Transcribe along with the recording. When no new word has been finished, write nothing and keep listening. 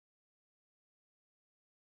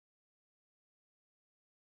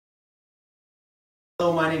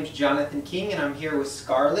Hello, my name is Jonathan King and I'm here with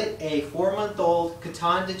Scarlett, a 4-month-old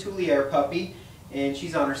Coton de Tulier puppy, and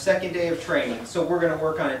she's on her second day of training. So we're going to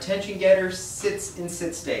work on attention getters, sits, and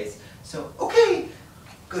sit stays. So, okay,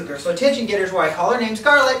 good girl. So attention getters, where I call her name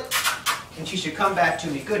Scarlett, and she should come back to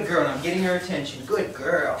me. Good girl, and I'm getting her attention. Good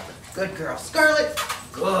girl, good girl. Scarlett,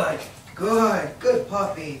 good, good, good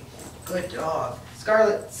puppy, good dog.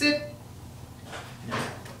 Scarlett, sit. No.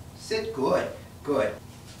 Sit, good, good.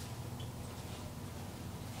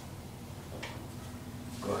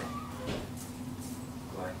 Good.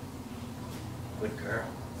 Good. Good girl.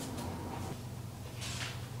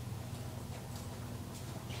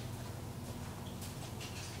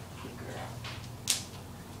 Good girl.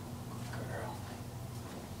 Good girl.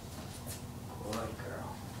 Good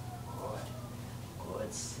girl. Good.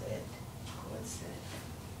 Good sit. Good sit.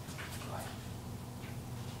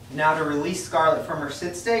 Good. Now to release Scarlett from her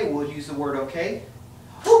sit stay, we'll use the word okay.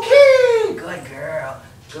 Okay! Good girl.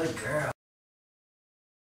 Good girl.